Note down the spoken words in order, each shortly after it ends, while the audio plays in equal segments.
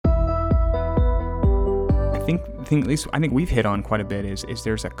I think we've hit on quite a bit is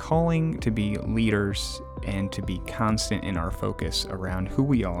there's a calling to be leaders and to be constant in our focus around who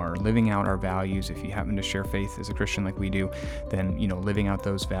we are, living out our values. If you happen to share faith as a Christian like we do, then living out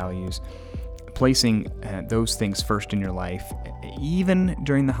those values, placing those things first in your life, even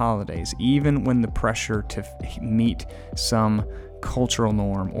during the holidays, even when the pressure to meet some cultural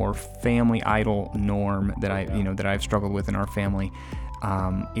norm or family idol norm that I've struggled with in our family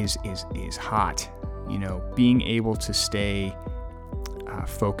is hot. Being able to stay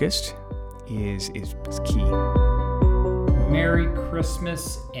focused is key. Merry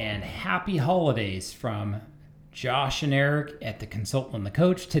Christmas and happy holidays from Josh and Eric at The Consultant and the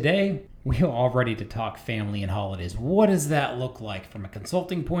Coach. Today, we are all ready to talk family and holidays. What does that look like from a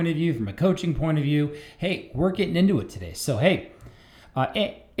consulting point of view, from a coaching point of view? Hey, we're getting into it today. So, hey,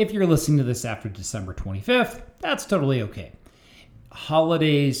 if you're listening to this after December 25th, that's totally okay.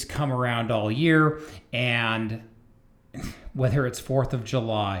 Holidays come around all year, and whether it's 4th of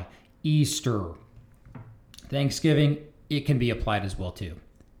July, Easter, Thanksgiving, it can be applied as well too.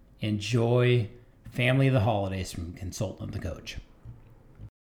 Enjoy family of the holidays from Consultant and the Coach.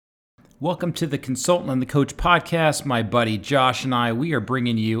 Welcome to the Consultant and the Coach podcast. My buddy Josh and I, we are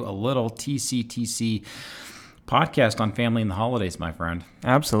bringing you a little TCTC podcast on family and the holidays, my friend.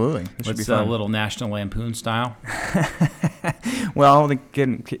 Absolutely. This should be fun. A little National Lampoon style. Well,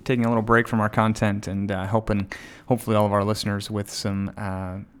 taking a little break from our content and helping hopefully all of our listeners with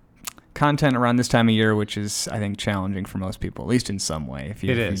some content around this time of year, which is, I think, challenging for most people, at least in some way. If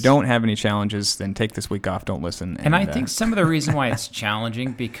you don't have any challenges, then take this week off, don't listen. And I think some of the reason why it's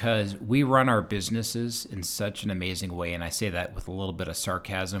challenging, because we run our businesses in such an amazing way, and I say that with a little bit of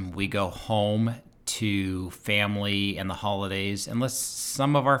sarcasm. We go home to family and the holidays, unless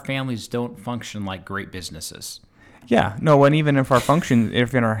some of our families don't function like great businesses. Yeah, no, and even if our function,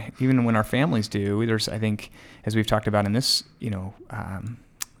 even when our families do, there's, I think, as we've talked about in this,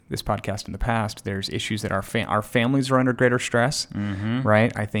 this podcast in the past, there's issues that our families are under greater stress,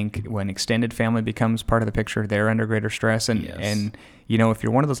 right? I think when extended family becomes part of the picture, they're under greater stress, and if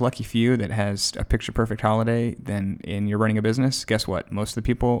you're one of those lucky few that has a picture-perfect holiday, then and you're running a business, guess what? Most of the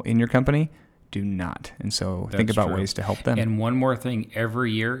people in your company do not. And so think about ways to help them. And one more thing,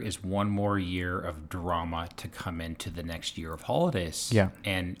 every year is one more year of drama to come into the next year of holidays. Yeah.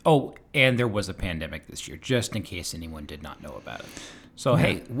 And there was a pandemic this year, just in case anyone did not know about it. So,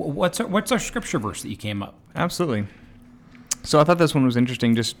 Hey, what's our scripture verse that you came up? Absolutely. So I thought this one was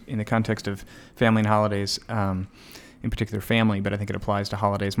interesting just in the context of family and holidays, in particular family, but I think it applies to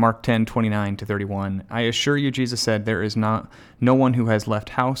holidays. Mark 10:29-31. I assure you, Jesus said, there is no one who has left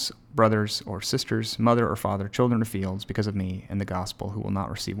house, brothers or sisters, mother or father, children or fields because of me and the gospel who will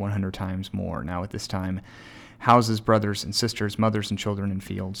not receive 100 times more. Now at this time, houses, brothers and sisters, mothers and children and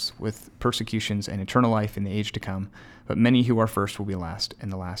fields, with persecutions and eternal life in the age to come. But many who are first will be last,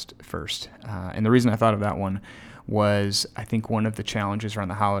 and the last first. And the reason I thought of that one was, I think one of the challenges around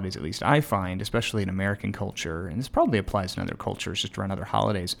the holidays, at least I find, especially in American culture, and this probably applies in other cultures, just around other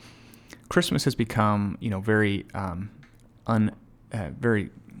holidays, Christmas has become, very, very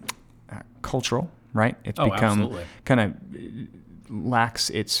cultural, right? It's become kind of lacks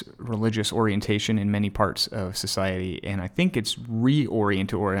its religious orientation in many parts of society, and I think it's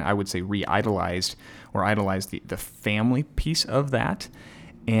reoriented, or I would say re-idolized, or idolized the family piece of that.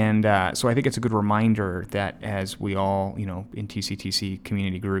 And so I think it's a good reminder that as we all, in TCTC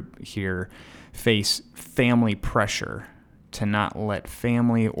community group here, face family pressure, to not let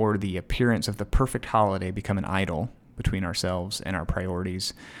family or the appearance of the perfect holiday become an idol between ourselves and our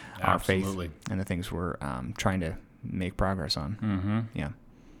priorities, our faith, and the things we're trying to make progress on. Mm-hmm. Yeah.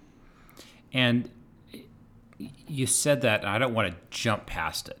 And you said that, and I don't want to jump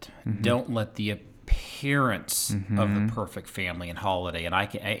past it. Mm-hmm. Don't let the appearance of the perfect family and holiday, and I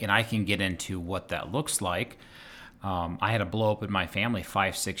can get into what that looks like. I had a blow up in my family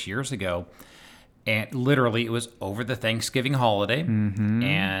 5-6 years ago, and literally it was over the Thanksgiving holiday,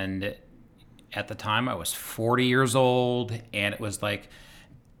 and at the time I was 40 years old, and it was like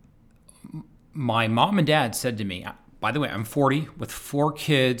my mom and dad said to me, by the way, I'm 40 with 4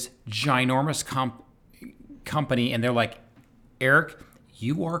 kids, ginormous company, and they're like, Eric,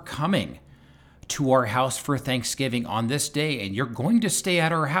 you are coming to our house for Thanksgiving on this day, and you're going to stay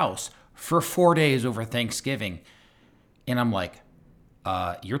at our house for 4 days over Thanksgiving. And I'm like,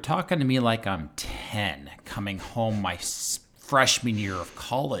 you're talking to me like I'm 10, coming home my freshman year of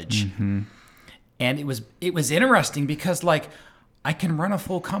college. And it was interesting because, like, I can run a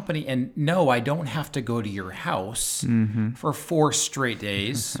full company, and no, I don't have to go to your house for 4 straight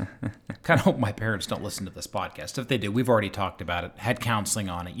days. Kind of hope my parents don't listen to this podcast. If they do, we've already talked about it, had counseling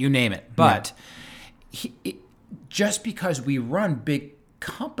on it, you name it. But just because we run big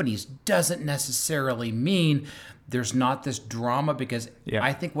companies doesn't necessarily mean there's not this drama, because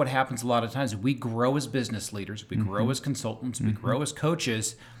I think what happens a lot of times, we grow as business leaders, we grow as consultants, we grow as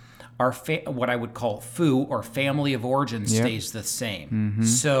coaches. Our what I would call FOO, or family of origin, stays the same.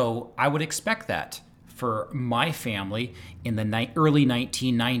 So I would expect that for my family in the early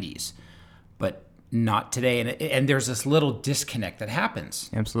 1990s, but not today. And there's this little disconnect that happens.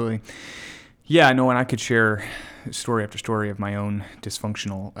 Absolutely. Yeah, no, and I could share story after story of my own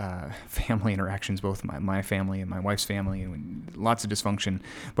dysfunctional family interactions, both my family and my wife's family, and lots of dysfunction.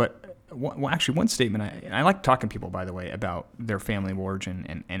 But actually, one statement, I like talking to people, by the way, about their family of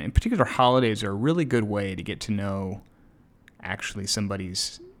origin, and in particular, holidays are a really good way to get to know actually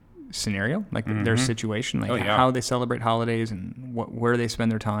somebody's scenario, like their situation, like how they celebrate holidays and where they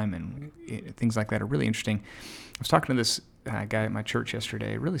spend their time, and things like that are really interesting. I was talking to this guy at my church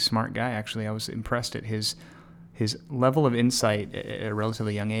yesterday, a really smart guy, actually. I was impressed at his level of insight at a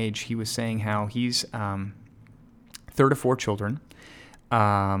relatively young age. He was saying how he's third of 4 children,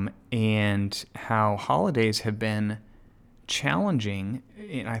 and how holidays have been challenging.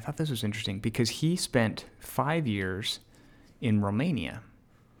 And I thought this was interesting because he spent 5 years in Romania.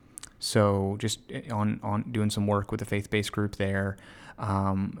 So just on doing some work with a faith-based group there.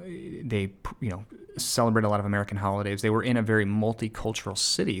 They, celebrate a lot of American holidays. They were in a very multicultural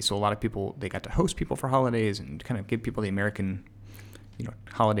city, so a lot of people, they got to host people for holidays and kind of give people the American,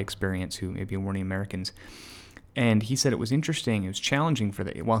 holiday experience who maybe weren't Americans. And he said it was interesting, it was challenging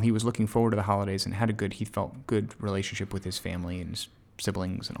while he was looking forward to the holidays and he felt good relationship with his family and his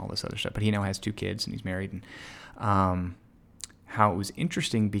siblings and all this other stuff. But he now has 2 kids and he's married, and how it was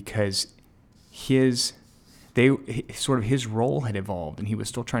interesting because his role had evolved, and he was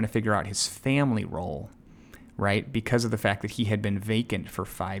still trying to figure out his family role, right? Because of the fact that he had been vacant for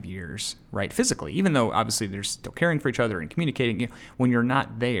 5 years, right? Physically, even though obviously they're still caring for each other and communicating, when you're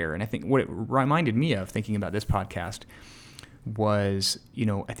not there. And I think what it reminded me of thinking about this podcast was,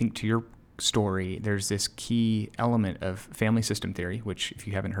 I think to your story, there's this key element of family system theory, which if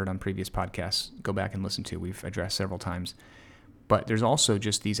you haven't heard on previous podcasts, go back and listen to. We've addressed several times. But there's also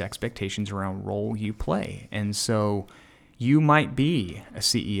just these expectations around role you play. And so you might be a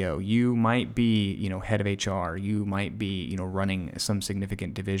CEO, you might be, head of HR, you might be, running some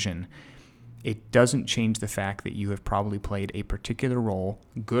significant division. It doesn't change the fact that you have probably played a particular role,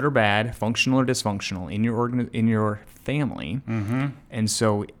 good or bad, functional or dysfunctional, in your family. And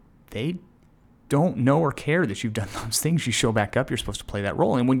so they don't know or care that you've done those things. You show back up, you're supposed to play that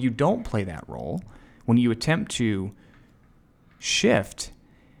role. And when you don't play that role, when you attempt to shift,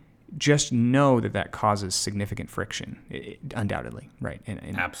 just know that causes significant friction, undoubtedly, right?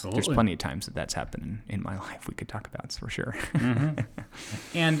 And absolutely, there's plenty of times that's happened in my life we could talk about, for sure.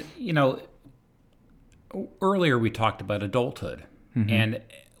 And, earlier we talked about adulthood. And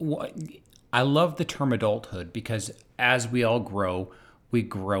I love the term adulthood because as we all grow, we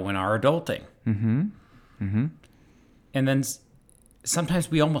grow in our adulting. And then sometimes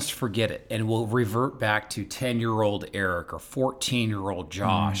we almost forget it, and we'll revert back to 10-year-old Eric or 14-year-old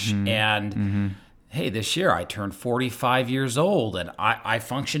Josh. And hey, this year I turned 45 years old, and I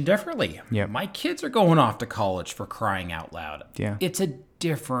function differently. My kids are going off to college, for crying out loud. It's a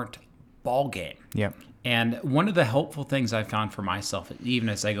different ball game. And one of the helpful things I found for myself, even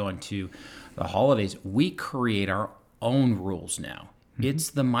as I go into the holidays, we create our own rules now.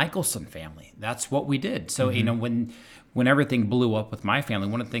 It's the Michelson family. That's what we did. So, when everything blew up with my family,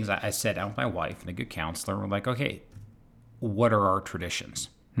 one of the things I sat down with my wife and a good counselor, we're like, okay, what are our traditions?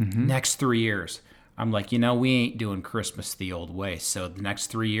 Next 3 years, I'm like, we ain't doing Christmas the old way. So the next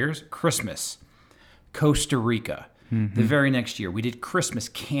 3 years, Christmas, Costa Rica. The very next year, we did Christmas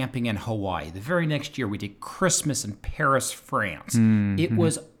camping in Hawaii. The very next year, we did Christmas in Paris, France. It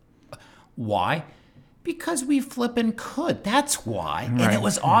was, why? Because we flippin' could. That's why. Right. And it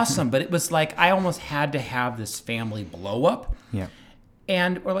was awesome. But it was like I almost had to have this family blow up.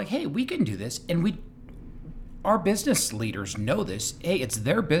 And we're like, hey, we can do this. And our business leaders know this. Hey, it's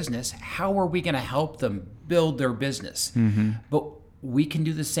their business. How are we going to help them build their business? But we can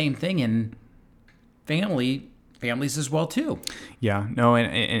do the same thing in families as well, too. No,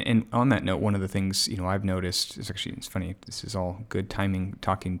 and on that note, one of the things, I've noticed, it's funny, this is all good timing,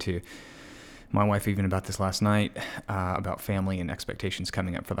 talking to my wife even about this last night, about family and expectations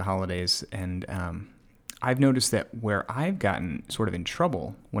coming up for the holidays. And I've noticed that where I've gotten sort of in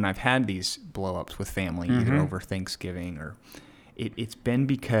trouble when I've had these blow-ups with family, either over Thanksgiving or it's been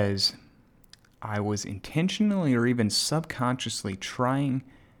because I was intentionally or even subconsciously trying,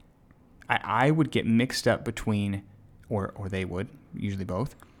 I would get mixed up between, or they would, usually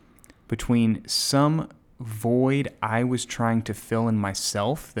both, between some void I was trying to fill in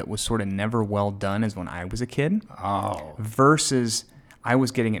myself that was sort of never well done as when I was a kid, versus I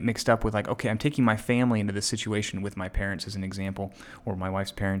was getting it mixed up with like, okay, I'm taking my family into this situation with my parents as an example, or my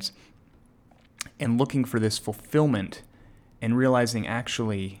wife's parents, and looking for this fulfillment and realizing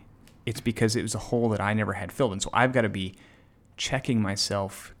actually it's because it was a hole that I never had filled. And so I've got to be checking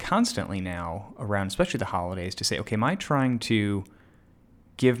myself constantly now around, especially the holidays, to say, okay, am I trying to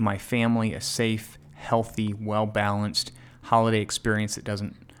give my family a safe, healthy, well-balanced holiday experience that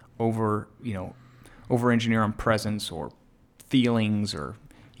doesn't over-engineer on presents or feelings or,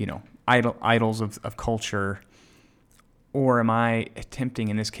 idols of culture? Or am I attempting,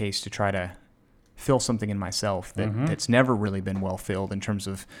 in this case, to try to fill something in myself that's never really been well filled in terms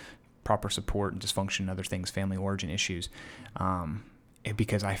of proper support and dysfunction and other things, family origin issues,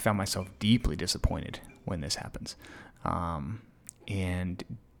 because I found myself deeply disappointed when this happens. And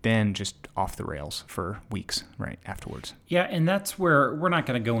then just off the rails for weeks right afterwards. Yeah, and that's where we're not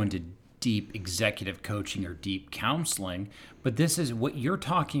going to go into deep executive coaching or deep counseling, but this is what you're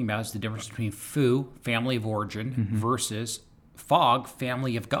talking about is the difference between FOO, family of origin, versus FOG,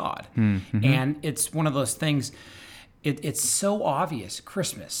 family of God. And it's one of those things, it's so obvious.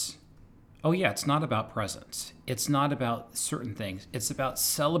 Christmas. Oh yeah, it's not about presents. It's not about certain things. It's about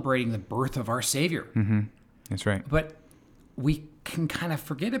celebrating the birth of our Savior. That's right. But we can kind of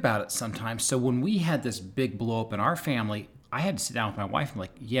forget about it sometimes. So when we had this big blow up in our family, I had to sit down with my wife and be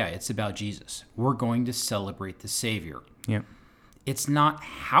like, yeah, it's about Jesus. We're going to celebrate the Savior. Yeah. It's not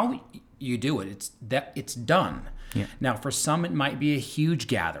how you do it. It's that it's done. Yeah. Now, for some, it might be a huge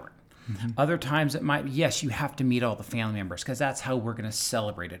gathering. Other times it might be, yes, you have to meet all the family members because that's how we're going to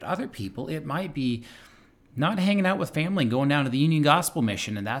celebrate it. Other people, it might be not hanging out with family and going down to the Union Gospel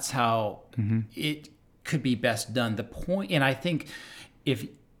Mission, and that's how it could be best done. The point, and I think if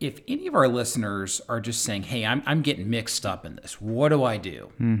any of our listeners are just saying, hey, I'm getting mixed up in this, what do I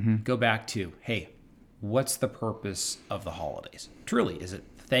do? Go back to, hey, what's the purpose of the holidays? Truly, is it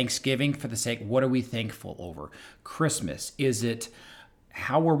Thanksgiving for the sake, what are we thankful over? Christmas, is it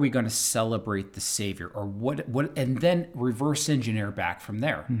how are we going to celebrate the Savior, or what, and then reverse engineer back from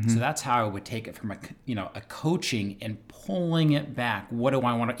there. So that's how I would take it from a coaching and pulling it back. What do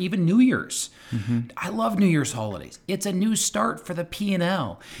I want to, even New Year's. I love New Year's holidays. It's a new start for the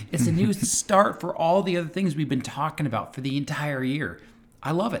P&L. It's a new start for all the other things we've been talking about for the entire year.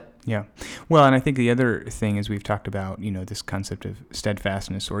 I love it. Yeah. Well, and I think the other thing is we've talked about, this concept of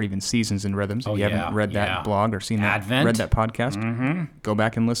steadfastness or even seasons and rhythms. If you haven't read that blog or seen Advent. read that podcast, go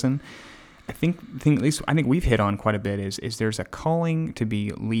back and listen. I think we've hit on quite a bit is there's a calling to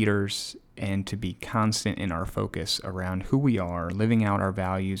be leaders and to be constant in our focus around who we are, living out our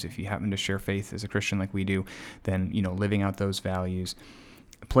values. If you happen to share faith as a Christian like we do, then, living out those values,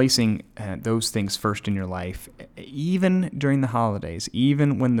 placing those things first in your life, even during the holidays,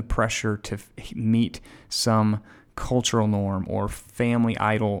 even when the pressure to meet some cultural norm or family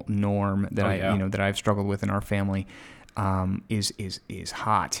idol norm that that I've struggled with in our family is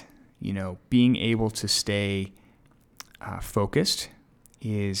hot. Being able to stay focused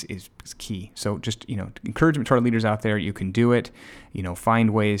is key. So just, encouragement to our leaders out there, you can do it,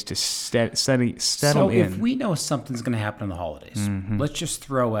 find ways to settle in. So if we know something's going to happen in the holidays, let's just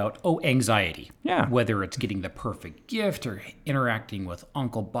throw out, anxiety. Yeah. Whether it's getting the perfect gift or interacting with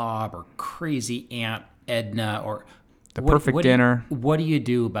Uncle Bob or crazy Aunt Edna or the perfect dinner. What do you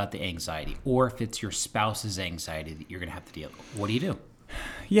do about the anxiety? Or if it's your spouse's anxiety that you're going to have to deal with, what do you do?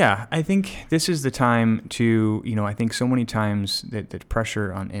 Yeah, I think this is the time to, I think so many times that the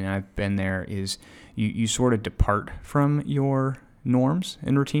pressure on, and I've been there, is you sort of depart from your norms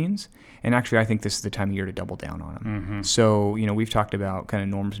and routines. And actually, I think this is the time of year to double down on them. So, we've talked about kind of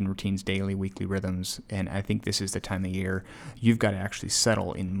norms and routines, daily, weekly rhythms. And I think this is the time of year you've got to actually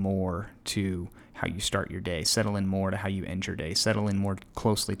settle in more to how you start your day, settle in more to how you end your day, settle in more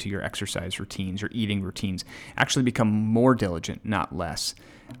closely to your exercise routines, your eating routines, actually become more diligent, not less,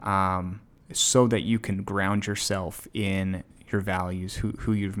 so that you can ground yourself in your values,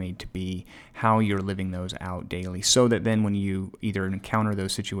 who you've made to be, how you're living those out daily, so that then when you either encounter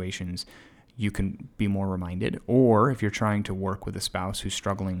those situations, you can be more reminded, or if you're trying to work with a spouse who's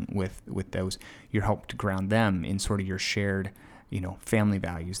struggling with those, you're helped to ground them in sort of your shared, family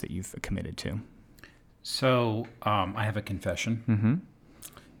values that you've committed to. So I have a confession.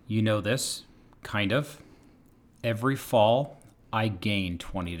 You know this, kind of. Every fall, I gain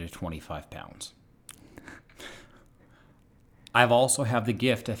 20 to 25 pounds. I've also have the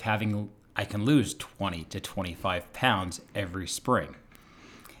gift of I can lose 20 to 25 pounds every spring.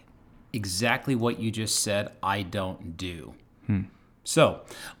 Exactly what you just said, I don't do. So,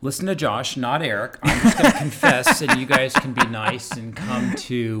 listen to Josh, not Eric. I'm just going to confess, and you guys can be nice and come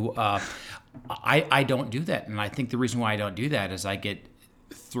to. I don't do that, and I think the reason why I don't do that is I get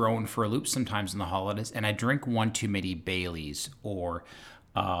thrown for a loop sometimes in the holidays, and I drink one too many Baileys or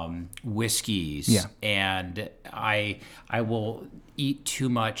whiskeys, Yeah. and I will eat too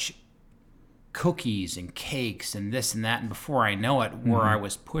much cookies and cakes and this and that, and before I know it, where I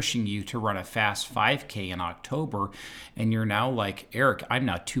was pushing you to run a fast 5K in October, and you're now like, Eric, I'm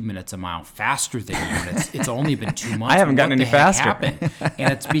now 2 minutes a mile faster than you, and it's only been 2 months. I haven't gotten any faster. Happened?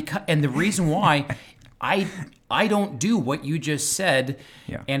 And it's because, and the reason why I don't do what you just said,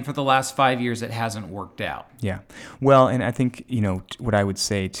 Yeah. and for the last 5 years it hasn't worked out. Yeah. Well, and I think, what I would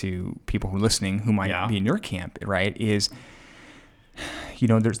say to people who are listening who might Yeah. be in your camp, right, is,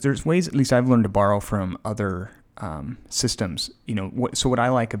 there's ways, at least I've learned to borrow from other systems. So what I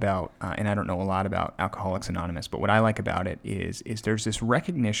like about, and I don't know a lot about Alcoholics Anonymous, but what I like about it is there's this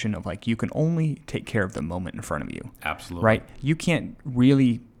recognition of like, you can only take care of the moment in front of you. Absolutely. Right? You can't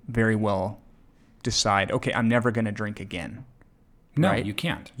really very well decide, okay, I'm never going to drink again. No, right? you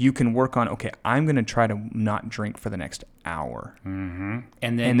can't. You can work on, okay, I'm going to try to not drink for the next hour. Mm-hmm.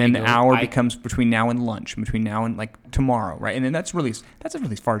 And then the hour becomes between now and lunch, between now and like tomorrow, right? And then that's really as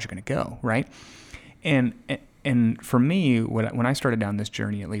far as you're going to go, right? And for me, when I started down this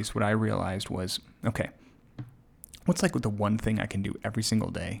journey, at least what I realized was, okay, what's like the one thing I can do every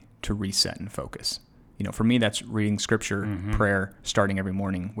single day to reset and focus? For me, that's reading scripture, prayer, starting every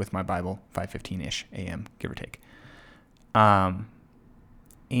morning with my Bible, 5:15-ish a.m., give or take.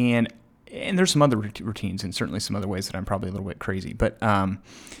 And there's some other routines and certainly some other ways that I'm probably a little bit crazy. But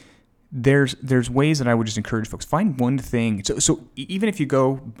there's ways that I would just encourage folks. Find one thing. So even if you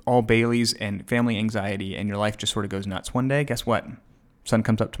go all Baileys and family anxiety and your life just sort of goes nuts one day, guess what? Sun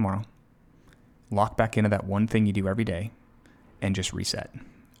comes up tomorrow. Lock back into that one thing you do every day and just reset.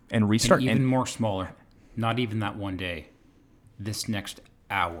 And restart. And even more smaller. Not even that one day. This next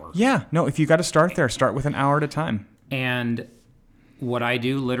hour. Yeah. No, if you got to start there, start with an hour at a time. And what I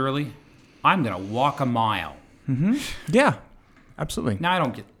do, literally, I'm going to walk a mile. Mm-hmm. Yeah, absolutely.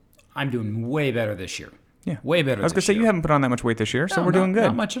 Now, I'm doing way better this year. Yeah. Way better I was going to say, you haven't put on that much weight this year, so we're doing good.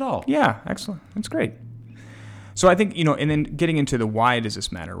 Not much at all. Yeah, excellent. That's great. So I think, and then getting into the why does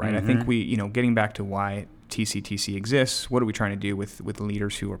this matter, right? I think we, getting back to why TCTC exists, what are we trying to do with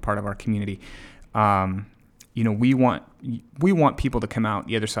leaders who are part of our community? We want people to come out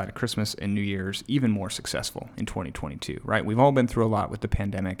the other side of Christmas and New Year's even more successful in 2022, right? We've all been through a lot with the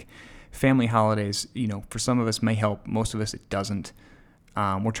pandemic. Family holidays, for some of us may help, most of us it doesn't.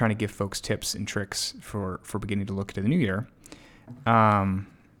 We're trying to give folks tips and tricks for beginning to look to the new year.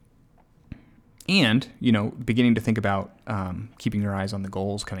 And, beginning to think about keeping your eyes on the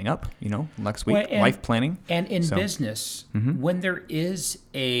goals coming up, next week, life planning. And in business, when there is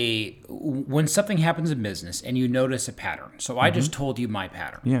when something happens in business and you notice a pattern. So I just told you my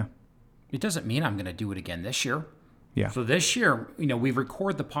pattern. Yeah. It doesn't mean I'm going to do it again this year. Yeah. So this year, we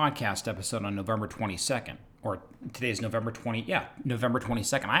record the podcast episode on November 22nd. Or today's November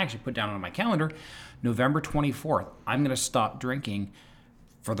 22nd. I actually put down on my calendar, November 24th, I'm going to stop drinking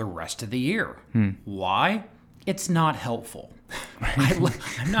for the rest of the year. Why? It's not helpful.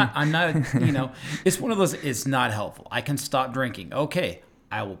 I'm not, it's one of those, it's not helpful. I can stop drinking. Okay,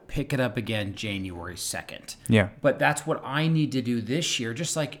 I will pick it up again January 2nd. Yeah. But that's what I need to do this year,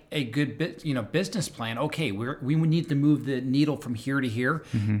 just like a good business plan. Okay, we need to move the needle from here to here.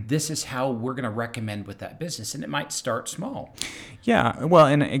 This is how we're going to recommend with that business, and it might start small. Yeah, well,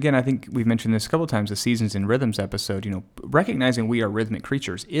 and again, I think we've mentioned this a couple of times, the Seasons and Rhythms episode, recognizing we are rhythmic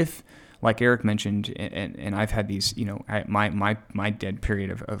creatures. If, like Eric mentioned, and I've had these, my dead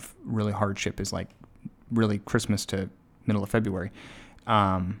period of really hardship is like really Christmas to middle of February.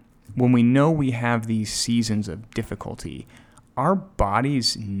 When we know we have these seasons of difficulty, our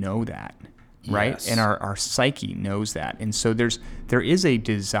bodies know that, right? Yes. And our psyche knows that. And so there is a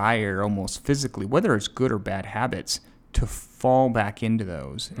desire almost physically, whether it's good or bad habits, to fall back into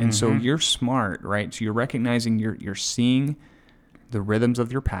those. And so you're smart, right? So you're recognizing you're seeing the rhythms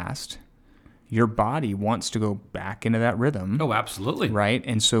of your past. Your body wants to go back into that rhythm. Oh, absolutely. Right?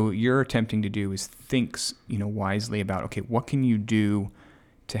 And so you're attempting to do is think, wisely about, okay, what can you do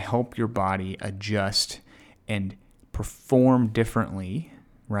to help your body adjust and perform differently,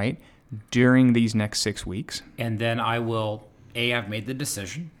 right, during these next 6 weeks? And then I will, I've made the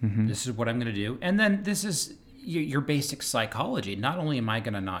decision. This is what I'm going to do. And then this is your basic psychology. Not only am I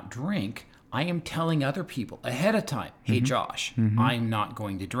going to not drink, I am telling other people ahead of time, hey, Josh, I'm not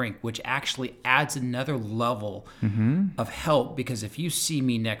going to drink, which actually adds another level of help, because if you see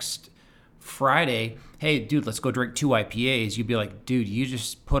me next Friday, hey, dude, let's go drink 2 IPAs, you'd be like, dude, you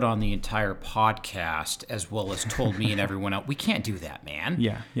just put on the entire podcast as well as told me and everyone else. We can't do that, man.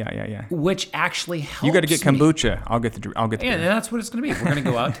 Yeah. Which actually helps. You got to get me. kombucha. I'll get the Yeah, beer. and that's what it's going to be. We're going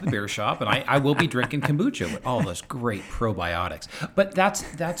to go out to the beer shop, and I will be drinking kombucha with all those great probiotics. But that's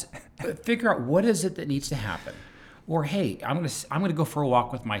figure out what is it that needs to happen. Or, hey, I'm going to go for a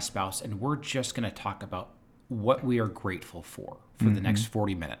walk with my spouse, and we're just going to talk about what we are grateful for the next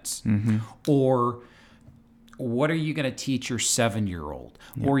 40 minutes. Or what are you going to teach your 7-year-old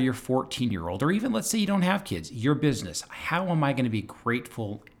or your 14-year-old, or even let's say you don't have kids, your business? How am I going to be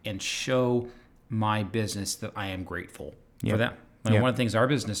grateful and show my business that I am grateful for them? One of the things our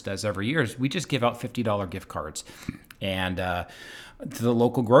business does every year is we just give out $50 gift cards and to the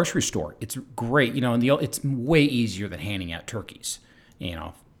local grocery store. It's great, and it's way easier than handing out turkeys,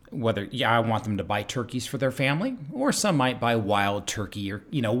 whether, I want them to buy turkeys for their family, or some might buy wild turkey or,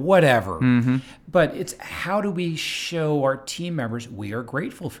 whatever. But it's how do we show our team members we are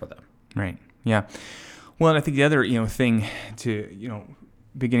grateful for them? Right. Yeah. Well, and I think the other, thing to,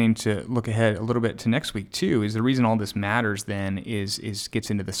 beginning to look ahead a little bit to next week too, is the reason all this matters then is gets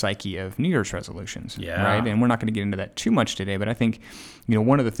into the psyche of New Year's resolutions. Yeah. Right. And we're not going to get into that too much today, but I think,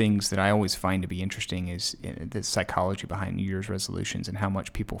 one of the things that I always find to be interesting is the psychology behind New Year's resolutions and how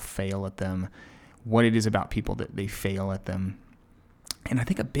much people fail at them, what it is about people that they fail at them. And I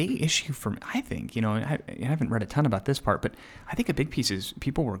think a big issue for me, I haven't read a ton about this part, but I think a big piece is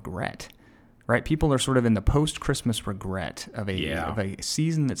people regret. Right, people are sort of in the post-Christmas regret of a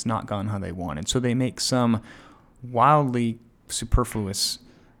season that's not gone how they want, and so they make some wildly superfluous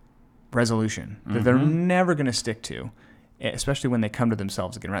resolution that they're never going to stick to, especially when they come to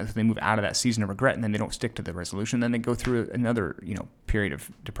themselves again. Right, so they move out of that season of regret, and then they don't stick to the resolution. Then they go through another period of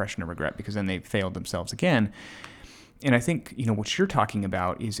depression or regret because then they failed themselves again. And I think what you're talking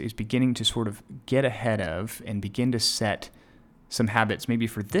about is beginning to sort of get ahead of and begin to set some habits maybe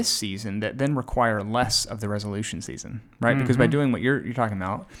for this season that then require less of the resolution season, right? Because by doing what you're talking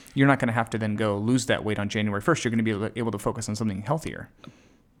about, you're not going to have to then go lose that weight on January 1st. You're going to be able to focus on something healthier.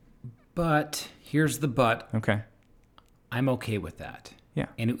 But here's the but. Okay. I'm okay with that. Yeah.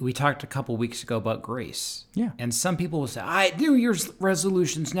 And we talked a couple weeks ago about grace. Yeah. And some people will say, New Year's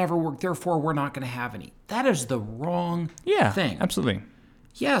resolutions never work, therefore we're not going to have any. That is the wrong thing. Absolutely.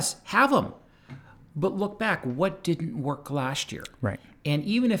 Yes, have them. But look back, what didn't work last year? Right. And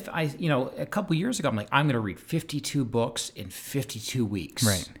even if a couple years ago, I'm like, I'm going to read 52 books in 52 weeks.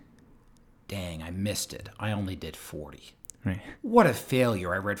 Right. Dang, I missed it. I only did 40. Right. What a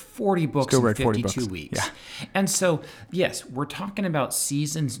failure. I read 40 books in 52 weeks. Yeah. And so, yes, we're talking about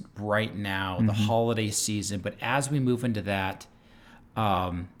seasons right now, the holiday season. But as we move into that,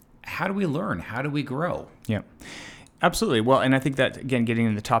 how do we learn? How do we grow? Yeah. Absolutely. Well, and I think that, again, getting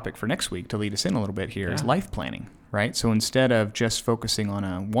into the topic for next week to lead us in a little bit here is life planning, right? So instead of just focusing on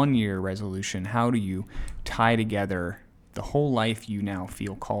a one-year resolution, how do you tie together the whole life you now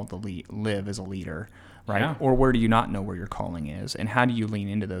feel called to live as a leader, right? Yeah. Or where do you not know where your calling is? And how do you lean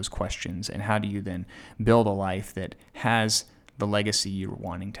into those questions? And how do you then build a life that has the legacy you're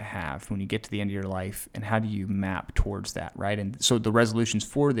wanting to have when you get to the end of your life? And how do you map towards that, right? And so the resolutions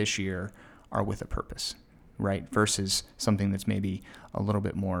for this year are with a purpose, right? Versus something that's maybe a little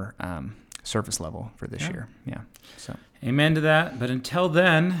bit more surface level for this year. Yeah. So amen to that. But until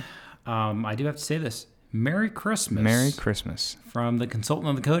then, I do have to say this. Merry Christmas. Merry Christmas. From the Consultant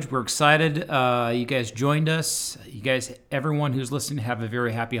and the Coach. We're excited you guys joined us. You guys, everyone who's listening, have a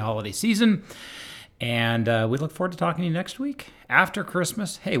very happy holiday season. And we look forward to talking to you next week. After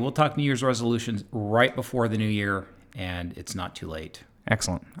Christmas, hey, we'll talk New Year's resolutions right before the new year, and it's not too late.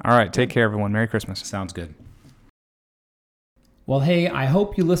 Excellent. All right. Take care, everyone. Merry Christmas. Sounds good. Well, hey, I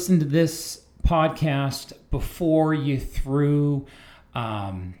hope you listened to this podcast before you threw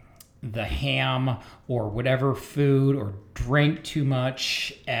the ham or whatever food or drank too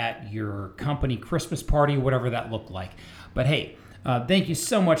much at your company Christmas party, whatever that looked like. But hey, thank you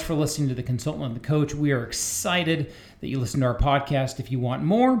so much for listening to The Consultant and the Coach. We are excited that you listen to our podcast. If you want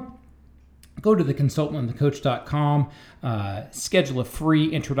more, go to theconsultantandthecoach.com, schedule a free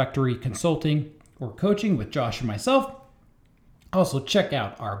introductory consulting or coaching with Josh and myself. Also, check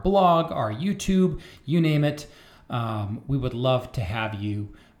out our blog, our YouTube, you name it. We would love to have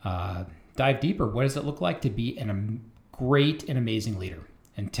you dive deeper. What does it look like to be a great and amazing leader?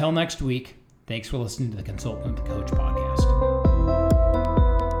 Until next week, thanks for listening to the Consultant and the Coach podcast.